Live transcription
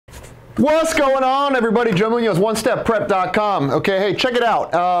What's going on, everybody? Joe Munoz, OneStepPrep.com. Okay, hey, check it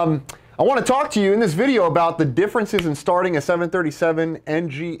out. I want to talk to you in this video about the differences in starting a 737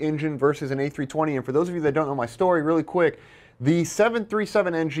 NG engine versus an A320. And for those of you that don't know my story, really quick, the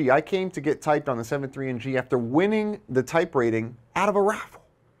 737 NG, I came to get typed on the 73NG after winning the type rating out of a raffle.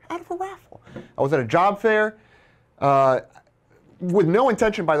 I was at a job fair with no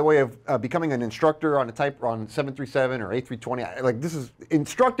intention, by the way, of becoming an instructor on 737 or A320. Like,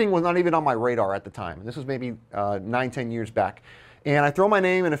 instructing was not even on my radar at the time. This was maybe 9-10 years back. And I throw my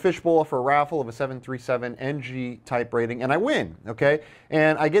name in a fishbowl for a raffle of a 737 NG type rating, and I win, okay?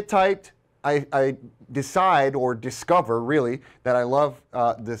 And I get typed. I decide, or discover really, that I love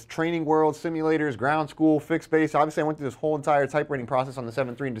this training world, simulators, ground school, fixed base. Obviously, I went through this whole entire type rating process on the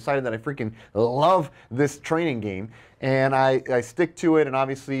 7.3 and decided that I freaking love this training game. And I stick to it, and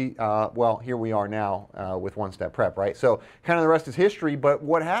obviously, well, here we are now with One Step Prep, right? So kind of the rest is history, but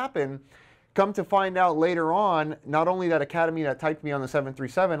what happened, come to find out later on, not only that academy that typed me on the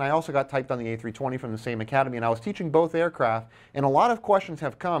 737, I also got typed on the A320 from the same academy, and I was teaching both aircraft, and a lot of questions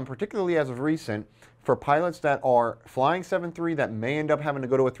have come, particularly as of recent, for pilots that are flying 7.3 that may end up having to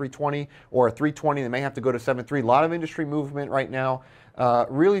go to a 320, or a 320 that may have to go to 7.3. A lot of industry movement right now,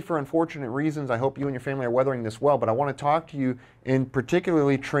 really for unfortunate reasons. I hope you and your family are weathering this well, but I want to talk to you in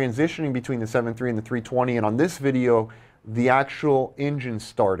particularly transitioning between the 7.3 and the 320, and on this video, the actual engine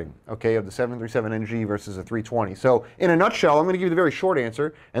starting, okay, of the 737 NG versus the 320. So in a nutshell, I'm going to give you the very short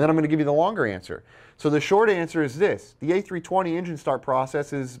answer, and then I'm going to give you the longer answer. So the short answer is this. The A320 engine start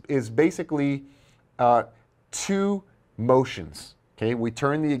process is basically two motions, okay? We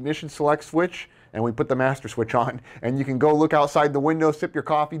turn the ignition select switch, and we put the master switch on, and you can go look outside the window, sip your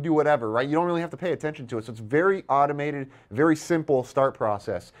coffee, do whatever, right? You don't really have to pay attention to it. So it's very automated, very simple start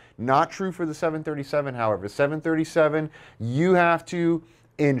process. Not true for the 737, however. 737, you have to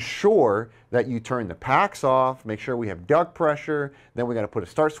ensure that you turn the packs off, make sure we have duct pressure, then we got to put a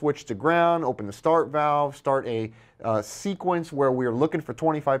start switch to ground, open the start valve, start a sequence where we're looking for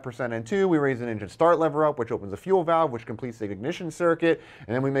 25% N2, we raise an engine start lever up, which opens the fuel valve, which completes the ignition circuit,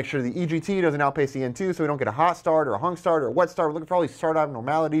 and then we make sure the EGT doesn't outpace the N2 so we don't get a hot start or a hung start or a wet start. We're looking for all these start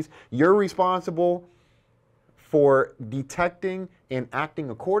abnormalities. You're responsible for detecting and acting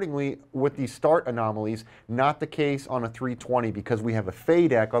accordingly with these start anomalies. Not the case on a 320 because we have a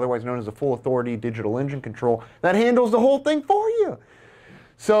FADEC, otherwise known as a full authority digital engine control, that handles the whole thing for you.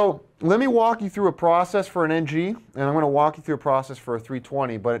 So let me walk you through a process for an NG, and I'm going to walk you through a process for a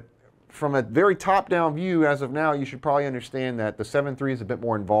 320, but from a very top-down view as of now, you should probably understand that the 7.3 is a bit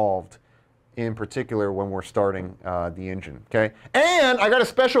more involved, in particular when we're starting the engine, okay? And I got a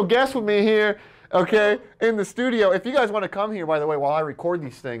special guest with me here, okay, in the studio. If you guys want to come here, by the way, while I record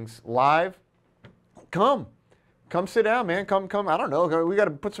these things live, come sit down, man. Come. I don't know. We got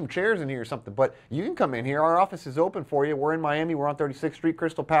to put some chairs in here or something, but you can come in here. Our office is open for you. We're in Miami. We're on 36th Street,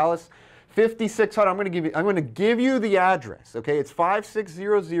 Crystal Palace, 5600. I'm going to give you the address, okay? It's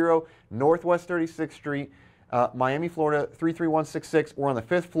 5600 Northwest 36th Street, Miami, Florida, 33166. We're on the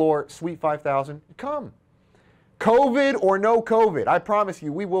 5th floor, Suite 5000. Come. COVID or no COVID, I promise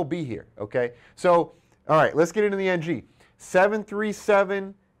you we will be here, okay? So, all right, let's get into the NG.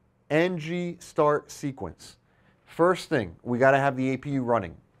 737 NG start sequence. First thing, we got to have the APU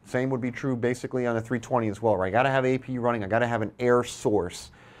running. Same would be true basically on the 320 as well, right? I got to have APU running. I got to have an air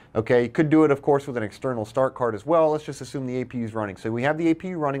source, okay? You could do it, of course, with an external start card as well. Let's just assume the APU is running. So we have the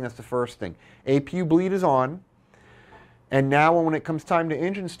APU running. That's the first thing. APU bleed is on. And now when it comes time to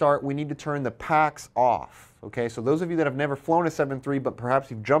engine start, we need to turn the packs off. Okay, so those of you that have never flown a 7.3, but perhaps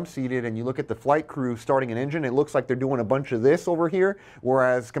you've jump seated and you look at the flight crew starting an engine, it looks like they're doing a bunch of this over here,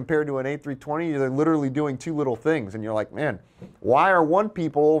 whereas compared to an A320, they're literally doing two little things. And you're like, man, why are one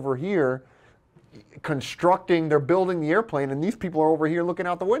people over here constructing, they're building the airplane, and these people are over here looking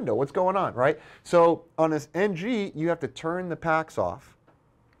out the window? What's going on, right? So on this NG, you have to turn the packs off.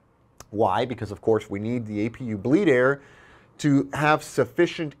 Why? Because, of course, we need the APU bleed air to have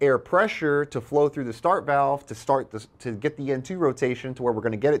sufficient air pressure to flow through the start valve to to get the N2 rotation to where we're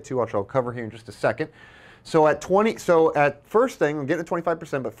going to get it to, which I'll cover here in just a second. So at first thing, I'm getting to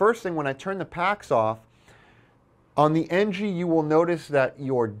 25%, but first thing, when I turn the packs off, on the NG, you will notice that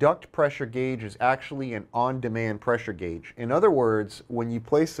your duct pressure gauge is actually an on-demand pressure gauge. In other words, when you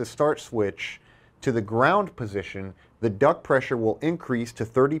place the start switch to the ground position, the duct pressure will increase to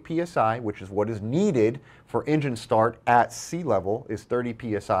 30 psi, which is what is needed for engine start at sea level, is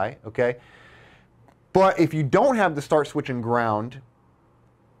 30 psi, okay? But if you don't have the start switch in ground,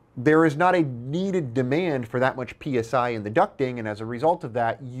 there is not a needed demand for that much PSI in the ducting, and as a result of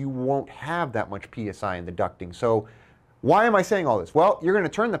that, you won't have that much PSI in the ducting. So Why am I saying all this? Well, you're going to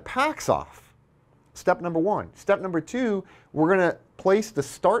turn the packs off. Step number one. Step number two, we're going to place the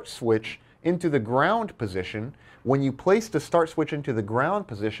start switch into the ground position. When you place the start switch into the ground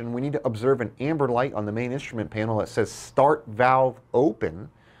position, we need to observe an amber light on the main instrument panel that says start valve open.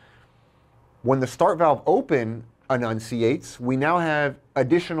 When the start valve open enunciates, we now have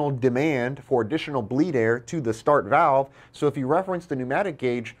additional demand for additional bleed air to the start valve. So if you reference the pneumatic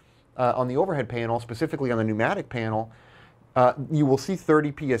gauge on the overhead panel, specifically on the pneumatic panel, you will see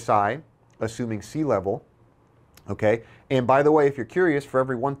 30 psi, assuming sea level. Okay, and by the way, if you're curious, for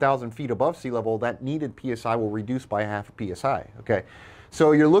every 1,000 feet above sea level, that needed PSI will reduce by half a PSI. Okay,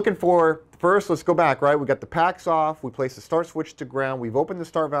 so you're looking for, first, let's go back, right? We got the packs off, we place the start switch to ground, we've opened the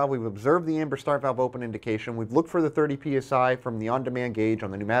start valve, we've observed the amber start valve open indication, we've looked for the 30 PSI from the on-demand gauge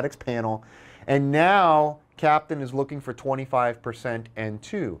on the pneumatics panel, and now Captain is looking for 25%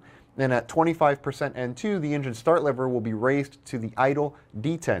 N2. Then at 25% N2, the engine start lever will be raised to the idle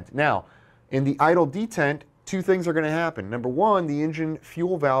detent. Now, in the idle detent, two things are going to happen. Number one, the engine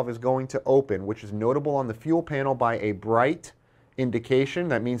fuel valve is going to open, which is notable on the fuel panel by a bright indication.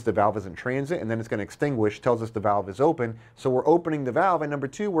 That means the valve is in transit, and then it's going to extinguish, tells us the valve is open. So we're opening the valve, and number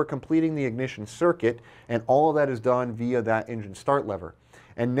two, we're completing the ignition circuit, and all of that is done via that engine start lever.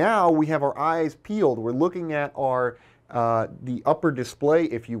 And now we have our eyes peeled. We're looking at our the upper display,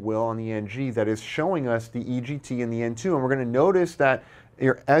 if you will, on the NG that is showing us the EGT and the N2, and we're going to notice that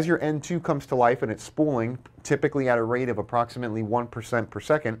as your N2 comes to life and it's spooling, typically at a rate of approximately 1% per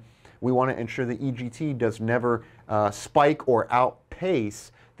second, we want to ensure the EGT does never spike or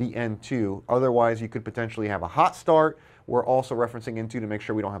outpace the N2. Otherwise, you could potentially have a hot start. We're also referencing N2 to make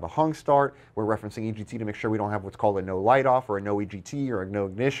sure we don't have a hung start. We're referencing EGT to make sure we don't have what's called a no light off or a no EGT or a no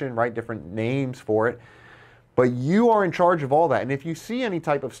ignition, right? Different names for it. But you are in charge of all that. And if you see any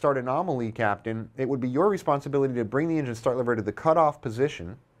type of start anomaly, Captain, it would be your responsibility to bring the engine start lever to the cutoff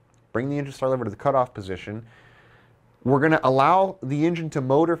position. Bring the engine start lever to the cutoff position. We're going to allow the engine to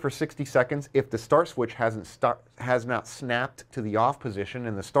motor for 60 seconds if the start switch has not snapped to the off position,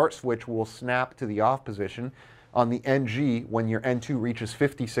 and the start switch will snap to the off position. On the NG, when your N2 reaches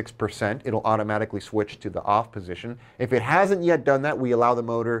 56%, it'll automatically switch to the off position. If it hasn't yet done that, we allow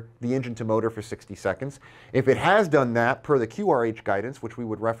the engine to motor for 60 seconds. If it has done that, per the QRH guidance, which we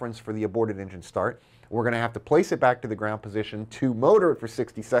would reference for the aborted engine start, we're going to have to place it back to the ground position to motor it for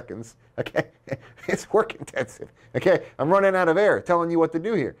 60 seconds. Okay, it's work intensive. Okay, I'm running out of air telling you what to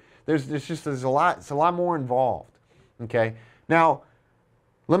do here. There's a lot more involved. Okay, now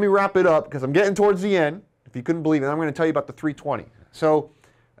let me wrap it up because I'm getting towards the end. If you couldn't believe it, I'm going to tell you about the 320. So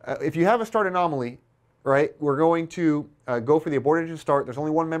if you have a start anomaly, right, we're going to go for the aborted engine start. There's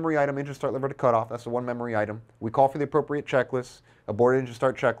only one memory item, engine start lever to cutoff. That's the one memory item. We call for the appropriate checklist, aborted engine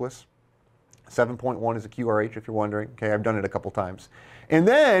start checklist. 7.1 is a QRH if you're wondering. Okay, I've done it a couple times. And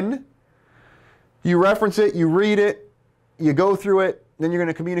then you reference it, you read it, you go through it, then you're going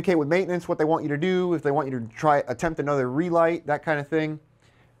to communicate with maintenance what they want you to do, if they want you to attempt another relight, that kind of thing.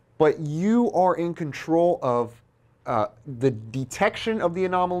 But you are in control of the detection of the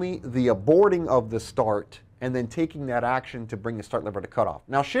anomaly, the aborting of the start, and then taking that action to bring the start lever to cutoff.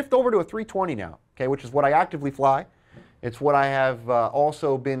 Now shift over to a 320 now, okay, which is what I actively fly. It's what I have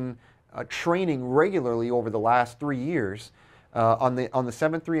also been training regularly over the last 3 years. On the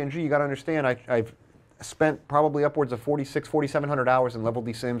 7.3 NG, you got to understand, I've spent probably upwards of 4,700 hours in Level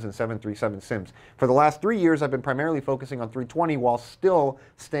D sims and 737 sims. For the last 3 years, I've been primarily focusing on 320 while still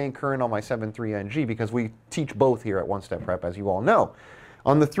staying current on my 7.3 NG because we teach both here at One Step Prep, as you all know.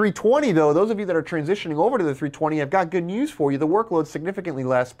 On the 320, though, those of you that are transitioning over to the 320, I've got good news for you. The workload's significantly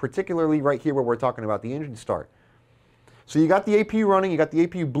less, particularly right here where we're talking about the engine start. So you got the APU running, you got the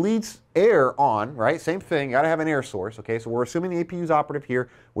APU bleeds air on, right? Same thing, you got to have an air source, okay? So we're assuming the APU is operative here.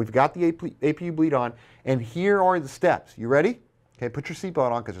 We've got the APU bleed on, and here are the steps. You ready? Okay, put your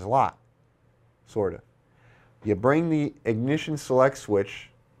seatbelt on because there's a lot, sort of. You bring the ignition select switch,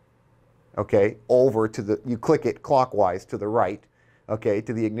 okay, over to the, you click it clockwise to the right, okay,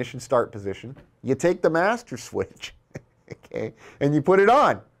 to the ignition start position. You take the master switch, okay, and you put it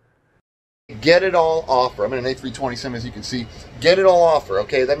on. Get it all offer. I'm in an A320 sim, as you can see. Get it all offer,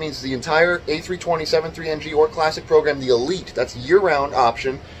 okay? That means the entire A320 7.3 NG or Classic program, the Elite, that's a year-round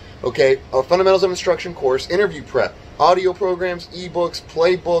option, okay? A Fundamentals of Instruction course, interview prep, audio programs, ebooks,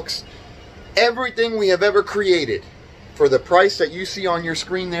 playbooks, everything we have ever created. For the price that you see on your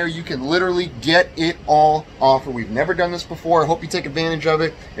screen there, you can literally get it all offer. We've never done this before. I hope you take advantage of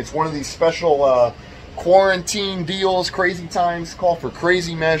it. It's one of these special quarantine deals, crazy times, call for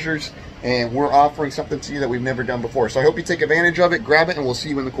crazy measures. And we're offering something to you that we've never done before. So I hope you take advantage of it, grab it, and we'll see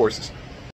you in the courses.